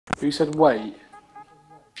Who said wait?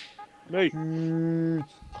 Me.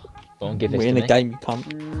 Go on, give this We're to in a me. game, you can't.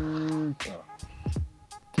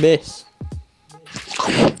 Miss.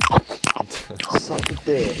 Suck a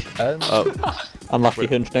dick. Unlucky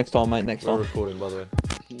hunch next time, mate. Next We're time. recording, by the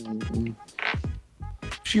way.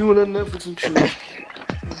 Chewing on Netflix and chill.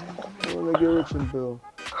 I wanna get rich and Bill.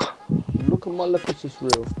 Look at my lips, it's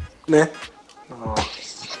real. Nah. Oh.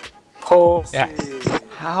 Pause. Yes.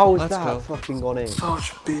 How is Let's that go. fucking gone in?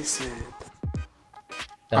 Such busy.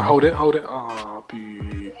 Done. Hold it. Ah,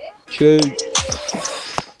 boo. Shoot.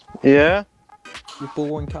 Yeah. You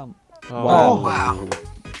boring cunt. Oh, Wow. Wow.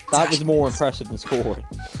 That was more impressive than scoring.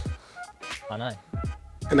 I know.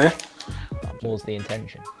 In there? More's the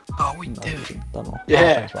intention. Oh, we do. Don't know.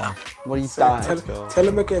 Yeah. Thanks, Ryan. What are you So, dying? tell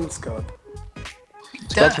him again, Scott.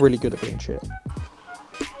 That's really good at being shit.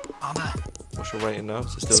 Oh, no. What's your rating now?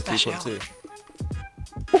 Is it still Special. 2.2?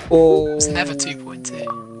 Oh. It's never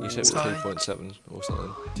 2.2. You said it was 2.7 or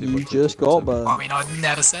something. You 2.2, just got 2.7. burned. I mean, I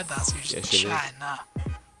never said that, so you're just Yes, you did. chatting now.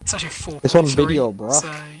 It's actually 4.3. It's on video, bruh.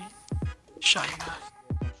 So, shut your mouth.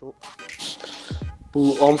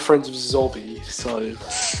 Well, I'm friends with Zobby, so.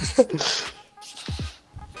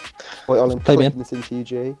 Wait, I'll Play me implement in. this into you,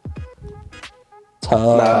 G.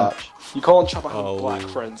 Nah. You can't chat about Oh. black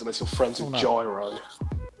friends unless you're friends with no. Gyro.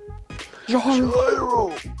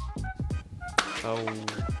 Gyro! Oh,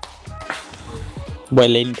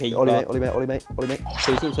 Well in, keeper. Ollie mate, Ollie mate, Ollie mate, Ollie mate.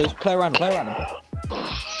 See. Play around him.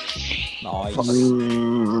 Nice.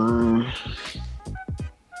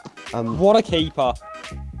 What a keeper.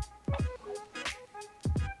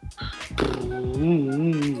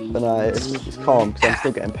 But no, it's calm because I'm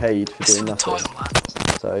still getting paid for It's doing the nothing. title,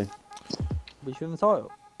 man. So, We should in the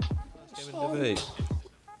title. game of the day.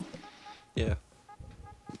 Yeah.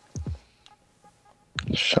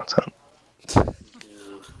 Shut up.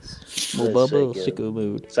 More bubble, sicko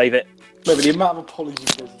mood. Save it. No, but the amount of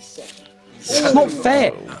apologies he said. It's not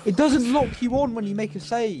fair. It doesn't lock you on when you make a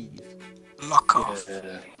save. Lock off.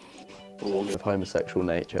 of homosexual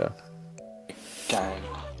nature. Gang.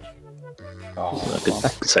 Good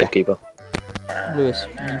safekeeper. Lewis,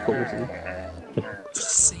 you call it.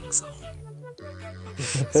 Sing song.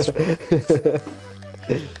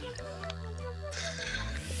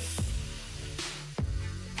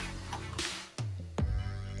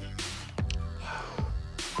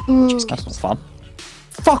 That's not fun.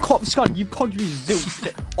 Fuck off, Scott. You've contributed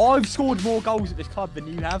zilch. I've scored more goals at this club than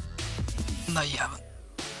you have. No, you haven't.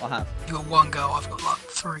 I have. You got 1 goal, I've got like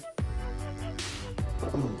 3.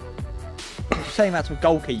 You're saying that to a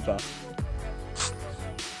goalkeeper.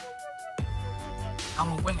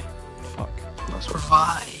 I'm a winger. Fuck. That's right.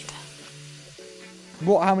 Provide.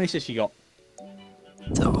 What? How many assists you got?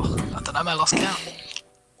 Oh, I don't know, I lost count.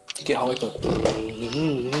 Get hyper.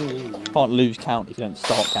 Can't lose count if you don't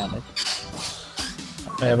start counting.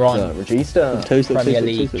 Ryan, Register. Premier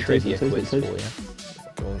League trivia quiz for you.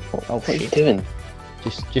 Oh What are you shit. doing?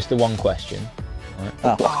 Just the one question.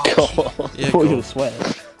 Ah, Oh, God. Yeah, I thought you go were on. gonna swear.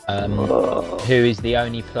 Who is the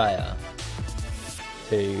only player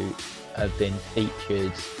to have been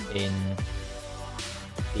featured in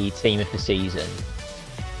the team of the season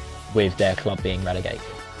with their club being relegated?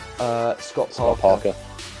 Scott Scott Parker. Parker.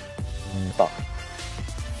 Fuck.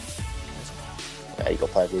 Yeah, he got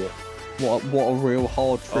played of the year. What a real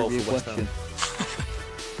hard Oh, trivia for West Ham.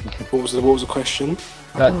 question. What was the question?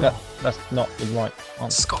 That's not the right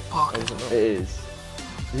answer. Scott Parker. Oh, is it not?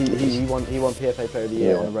 It is. He won PFA Player of the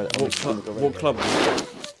Year Yeah. on a red. What club?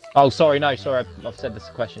 Oh, sorry, I've said this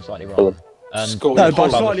question slightly wrong. Fulham. Scotty No, by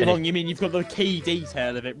Pollard. slightly wrong, you mean you've got the key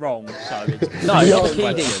detail of it wrong, so it's... No, Yo, it's the key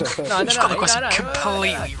man. detail. No, Just got the question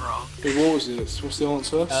completely wrong. Hey, what was it? What's the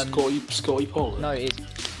answer? Scotty Pollard? No, it's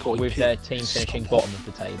Scotty with Pitt. their team finishing bottom of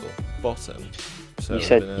the table. Bottom. So You it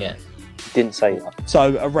said- would've been Yeah. Didn't say that.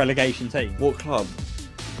 So, a relegation team. What club?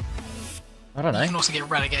 I don't You can know. also get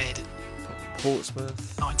relegated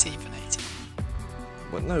Portsmouth. 19th and 18th.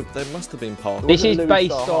 Well, no, they must have been Parker. This Wasn't is Louis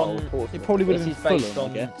based Saha on. Portsmouth? It probably would have This been is based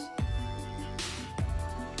Fulham, on. I guess.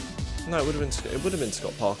 No, it would have been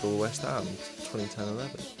Scott Parker or West Ham,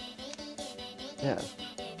 2010-11. Yeah.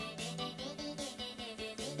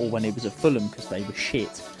 Or when it was at Fulham, because they were shit.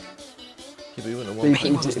 Yeah, but he wouldn't have But won.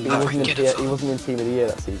 He wasn't that good at he Fulham. wasn't in Team of the Year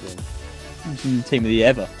that season. He was in the team of the year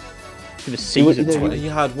ever. For the season. he- Well, he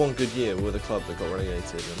had one good year with a club that got relegated.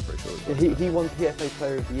 I'm pretty sure. It was West He Ham. won PFA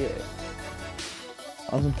Player of the Year.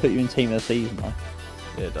 I doesn't put you in team of the season, though.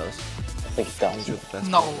 Yeah, it does. I think it does. You're the best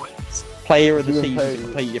Not player. always. Player of the You were season is a paid-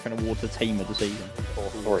 completely different award to team of the season. Or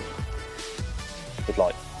 3. With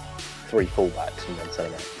like 3 fullbacks and then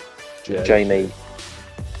centre back. Yeah. Jamie.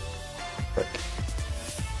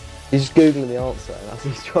 He's just googling the answer, and as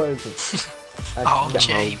he's trying to. Oh, No,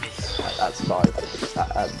 Jamie. That's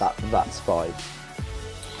 5. That's 5.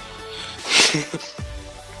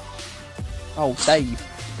 Oh, Dave.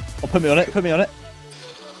 Oh, put me on it. Put me on it.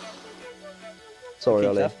 Sorry, Keep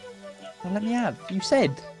Ollie. that. Well, let me have. You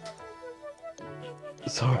said.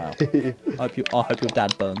 Sorry. I hope your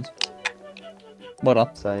dad burns. Well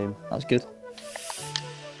done. Same. That's good.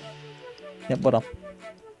 Yep, well done.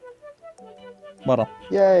 Well done.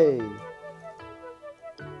 Yay!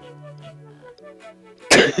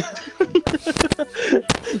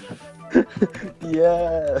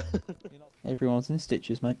 Yeah. Everyone's in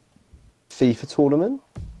stitches, mate. FIFA tournament.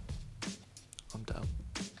 I'm down.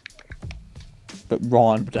 But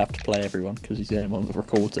Ryan would have to play everyone because he's the only one that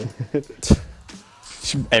records it.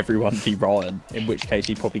 Everyone be Ryan, in which case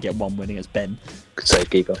he'd probably get one winning as Ben. Could say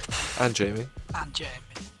keeper. And Jamie. And Jamie.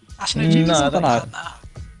 Actually, no, Jamie's No, I not don't that know. bad now.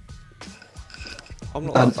 I'm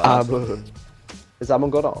not And that bad. Amon. Is Amon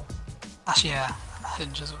got off? Actually, yeah.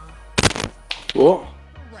 Hinge as well. What?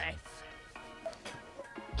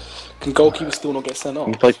 Can goalkeepers still not get sent Can off?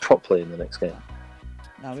 you play properly in the next game?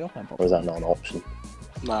 No, we are playing Or properly. is that not an option?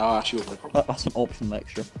 No, I actually will play properly. That's an optional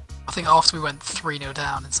extra. I think after we went 3-0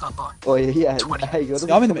 down inside like Oh yeah. 20 Hey, you're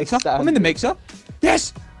I'm in the mixer. I'm in the mixer.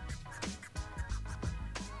 Yes.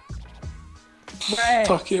 Way.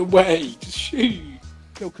 Fucking way, just shoot.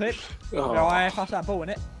 Still clip. Oh. No, I pass that ball in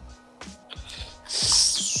it.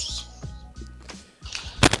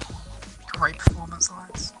 great performance,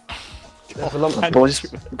 lads. Boys,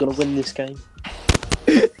 we're gonna win this game.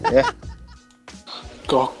 Yeah.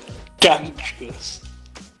 Gargantuous.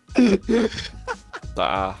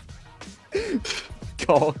 Ah.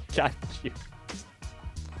 God, catch you.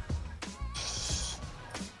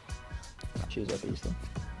 Cheers, up Easton.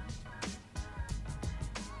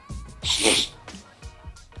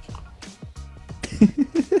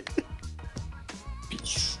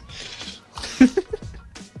 Peace.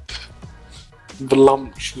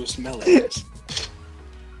 Voluptuous melons.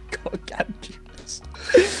 Gargantuous.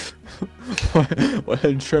 Well,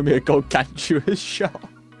 then show me a gargantuous shot.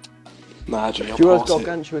 Nah, Jimmy, I'll Do you realise pass it.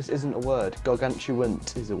 gargantuous isn't a word?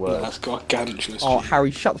 Gargantuant is a No, word. that's gargantuous. Oh, Jimmy.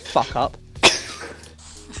 Harry, shut the fuck up.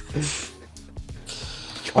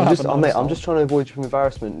 I'm just trying to avoid some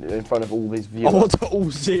embarrassment in front of all these I viewers. want all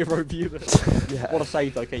 0 viewers. Yeah. What a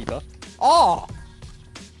save though, keeper. Oh!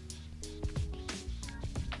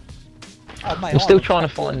 Oh, mate, I'm still I'm trying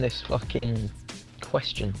to find this fucking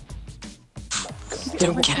question.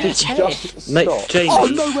 Don't care, Just Mate, stop. Jamie, Oh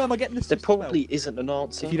no, where am I getting this? there probably isn't an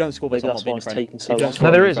answer. If you don't score, Maybe I'm not that's being why your it's friend. taken so If you don't long. score, No,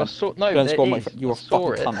 I'm there not is. being I your saw. No, friend. You don't there score, my is. friend. You're a I saw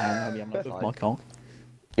fucking it. cunt, Harry. I'm not with my can't.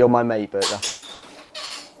 You're my mate, but that's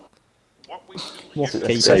What's it,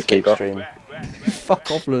 that's Safe keeper? keeper. extreme.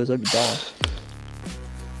 Fuck off, Lewis. Let me die.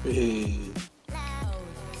 Eh,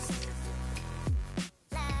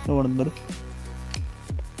 No one in the middle.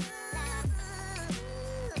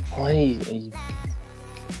 Why are you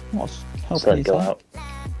What's just helping let it his go hand? out?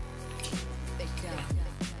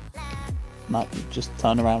 No, just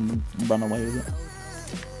turn around and run away with it.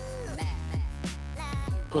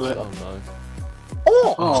 pull it. Oh no.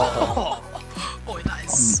 Oh, Boy, that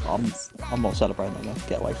is I'm not celebrating that, though.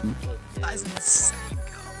 Get away from me. that is insane.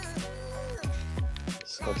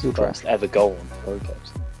 Scott's first ever goal on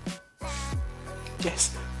Programs.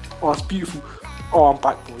 yes. Oh, it's beautiful. Oh, I'm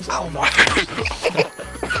back, boys. Oh my god.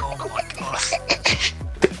 Oh my god.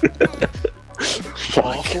 Oh,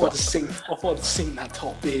 I thought I'd sink that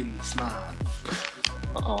top bins, man.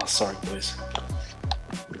 Oh, sorry, boys.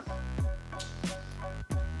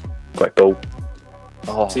 Great ball.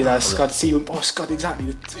 Oh, See that Scud? See, oh, Scud,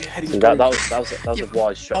 exactly. The heading's See, that broken. was a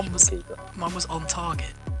wise stretch from the keeper. Mine was on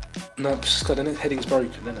target. No, Scud, and his heading's broken,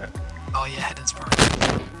 isn't it? Oh yeah, heading's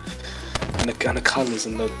broken. And the colours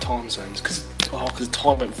and the time zones, because the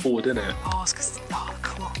time went forward, didn't it? Oh, it's because the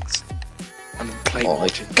clocks. And the play Oh my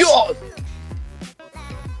margins. god!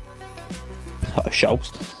 Oh,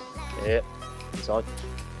 Schultz. Yeah, inside.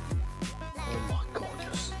 Oh my god,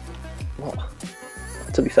 just. What?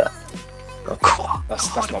 To be fair,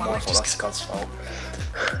 That's not my fault, that's Scud's fault.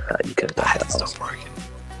 you could have The done heading's that. not broken.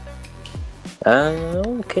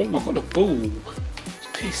 Okay. I've got a ball.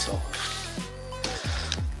 Piss off.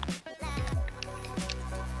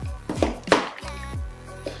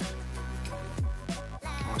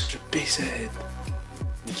 Oh, it's just piss head.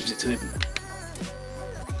 He gives it to him.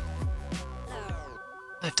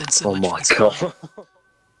 They've done so Oh much my for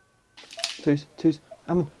this god. Twos.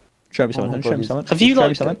 Show me something. my Show me God, something. Have you Show me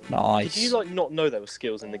like? something. Nice. Did you like not know there were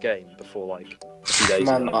skills in the game before like a few days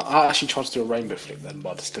Man, ago? I actually tried to do a rainbow flick then,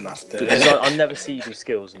 but I just didn't have to do Because it. I never see you do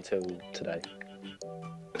skills until today.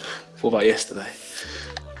 What about yesterday?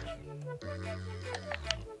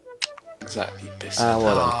 Exactly, piss. Well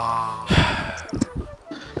done.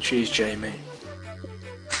 Oh, Cheers, Jamie.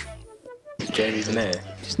 Is Jamie even here?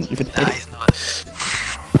 He's not even nah, here. he's not.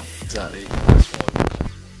 Exactly. That's why.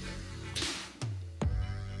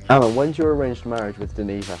 Alan, when's your arranged marriage with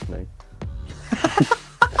Denise happening?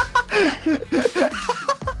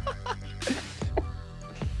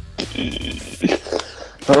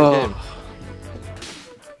 Game.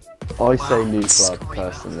 I say new Wow, club screaming.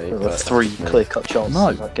 personally. There were but 3 that's me. clear-cut chances No,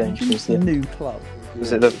 in that game towards the a end. new club.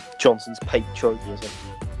 Was it the Johnson's Pate Trophy, was it?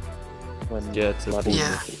 When Yeah, to bloody-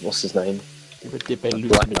 Yeah. What's his name? Did they lose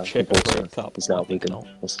Black the man chip from or Bolton. cup? He's now vegan.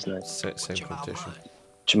 What's his name? Same Jamal competition. Lowe.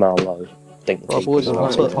 Jamal Lowe. I think the Right, boys, keeper.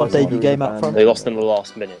 I'll put my debut game up front. They lost in the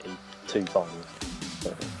last minute in 2 finals. So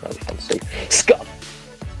that'll be fun to see. Scum!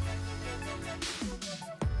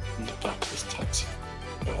 In the back of this taxi.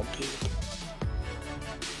 Oh, beard.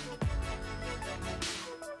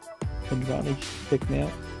 And Riley pick me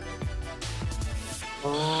up.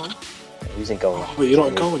 Who's in goal? Oh, but you're not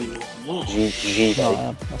in goal anymore. What? Givet. No, I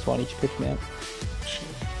am. That's why I need you to pick me up.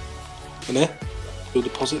 In there? Little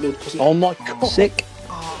deposit, little deposit. Oh my god! Sick.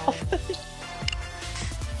 Oh,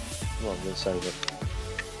 Come on, let's over.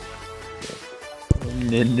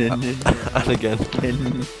 And again.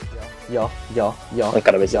 Yeah. I'm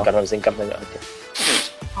gonna miss it. I'm gonna miss it.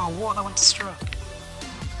 oh, what? That went to Stroh.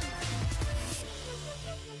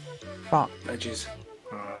 Edges.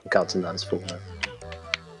 Counting that as full now.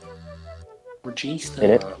 Regista.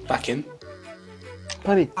 In it. Back in.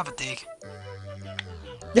 Buddy. Have a dig.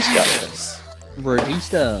 Yes.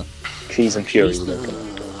 Regista. Cheese and Fury.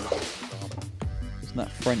 Regista. Isn't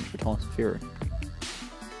that French for Tyson Fury?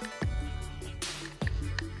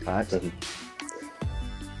 Facts.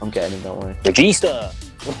 I'm getting him, don't worry. Regista!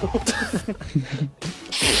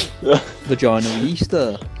 Vagina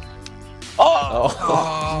Easter.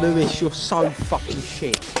 Oh, Lewis, you're so fucking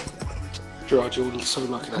shit. Gerard, you're so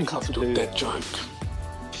lucky that covered your dead joke.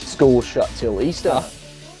 School shut till Easter.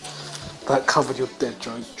 That covered your dead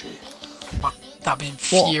joke, G. but that'd be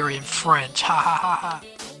Fury in French. Ha ha ha ha.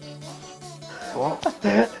 What?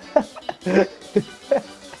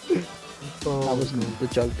 That wasn't the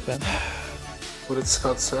joke, Ben. What did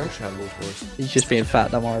Scott say? Shambles, boys. He's just being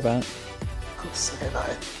fat, don't worry about it. I'll say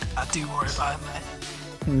that. I do worry about him,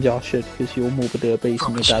 mate. Yeah, I should, because you're morbidly obese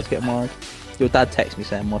and your dad's getting married. Your dad texts me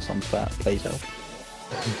saying my son's fat, please help.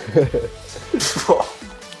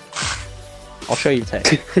 I'll show you the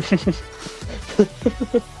text.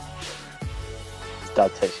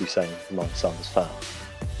 Dad texts you saying my son's fat.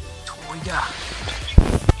 Toya.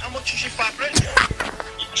 How much is your fabric?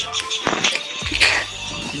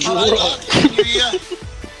 New Year.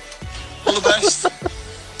 All the best.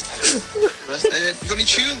 You got any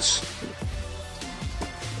tunes?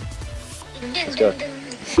 Let's go.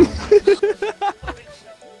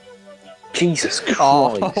 Jesus Christ!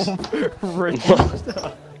 Oh,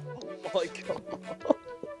 Oh my god!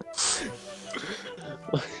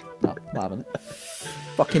 No, I haven't.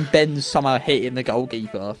 Fucking Ben's somehow hitting the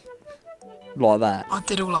goalkeeper. Like that. I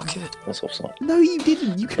did all I could. That's offside. No, you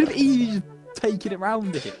didn't. You could have easily taken it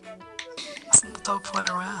round it. That's not the type of player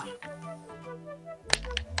I am.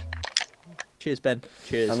 Cheers, Ben.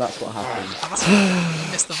 Cheers. And that's what happens. Oh, that's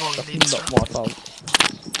you missed the volley lead Not straight. my fault.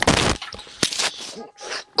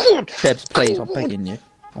 Chebs, please, I'm begging you.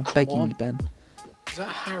 I'm begging you, Ben. Is that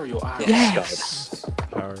Harry or Aaron? Yes!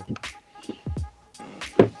 Harry.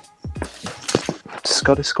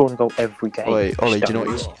 Scott is scoring a goal every game. Wait, Ollie, do you know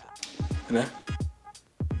what you In there?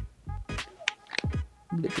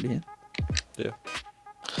 Literally here.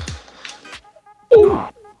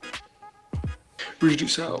 Read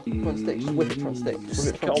it out. Front stick, whip it front stick, whip it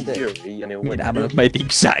Get front on stick. Fury and he'll Me win. and Ammon have made the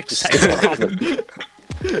exact same one.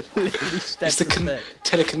 Literally It's step the for step.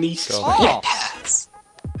 telekinesis. Oh! Yes.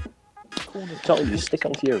 Told you, stick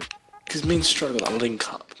on Fury. Because me and Stroh got that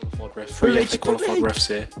link up. Qualified ref. Three Bullet, the qualified bullet. refs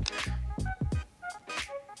here.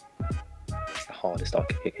 It's the hardest I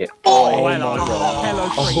could hit. Oh, hello. Hello,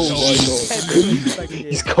 Oh my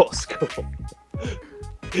He's got to score.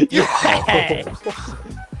 Yeah!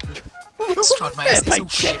 Strud, mate. It's all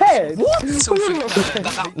flipped. What? It's all flipped.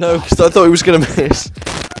 That, No, because I thought he was going to miss.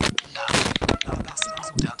 no, that's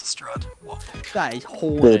all down to Strud. What? That is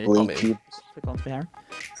horny. Bubbly cube. Click on to me, Harry.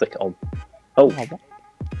 Flick it on. Oh, Oh. what?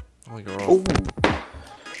 Oh, you're off.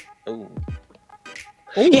 Oh.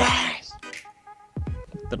 Oh, yes!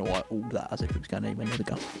 Don't know why all that as if it was going anywhere near the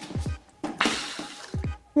gun.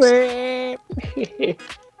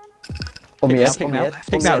 On me, Pick me out,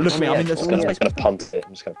 pick me out, look at me, I'm in the I'm just space. gonna punt it.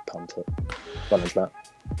 I'm just gonna punt it. Run as that.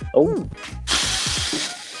 Oh.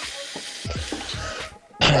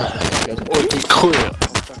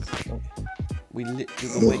 We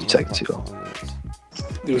literally were waiting take for too about long. 5 minutes.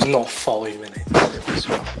 It was not 5 minutes. It was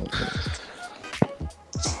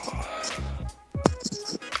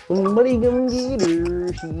Somebody come get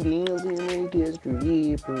her. She dancing like a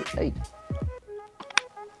stripper. Hey.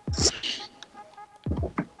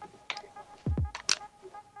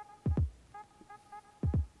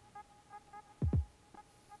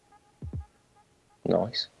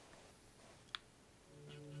 Nice.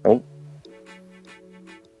 Oh.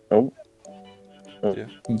 Oh. Oh.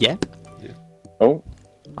 Yeah. Yeah. Oh.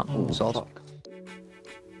 Oh, sod.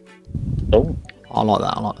 Oh. I like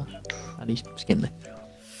that. I like that. At least skin me.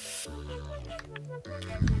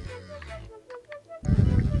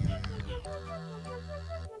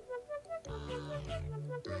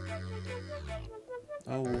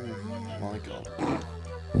 Oh my god.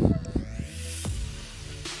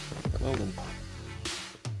 Well done.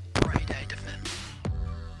 Great day defend.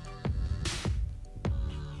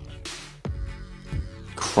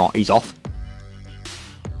 He's off.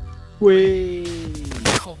 Whee!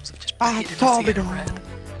 Colts have just paid enough to get a red.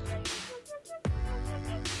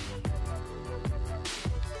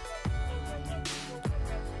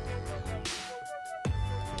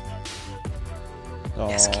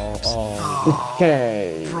 Yes, Gibbs. Oh,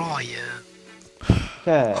 Okay. Ryan.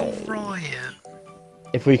 Okay. Oh, Ryan.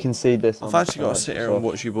 If we can see this, I've actually got to sit here and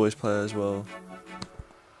watch you boys play as well.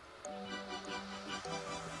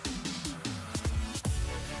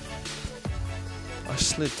 I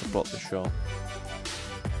slid to block the shot.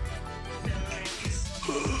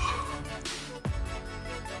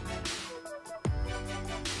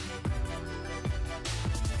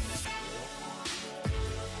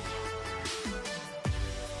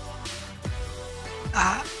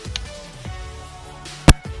 Ah.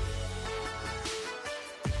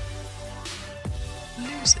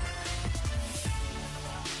 Lose it.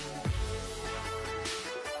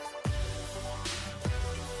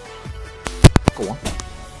 Go on.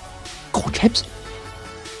 Go on, Chebs.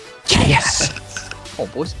 Yes! Come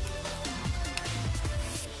on, boys.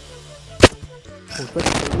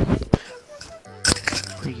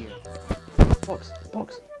 Box,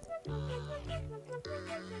 box.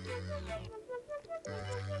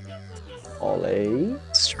 Ollie.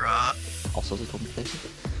 Strut. Also, the conversation.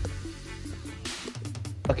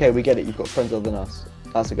 Okay, we get it. You've got friends other than us.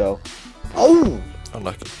 That's a go. Oh!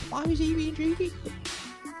 Unlucky. Why was he being cheeky?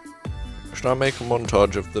 Should I make a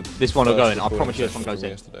montage of the? This one will go first in. I recording promise you this one session goes from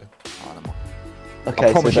in. Yesterday. Oh, never mind. Okay,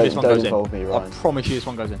 I promise so you this one don't goes involve in. me, I Ryan. promise you this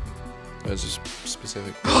one goes in. There's a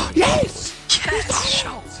specific. Yes! Yes,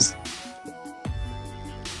 shots. I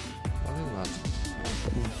think that.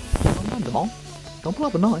 Don't land them on. Don't pull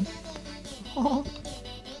up a 9.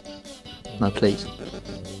 No, please.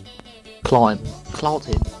 Climb. Clout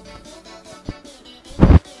him.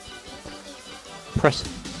 Press.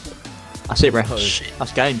 That's it, ref. Oh, shit.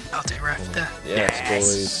 That's game. I'll do ref there. Yes,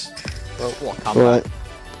 boys. What a comeback. Right.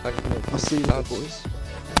 Thank you. I'll see you later, boys.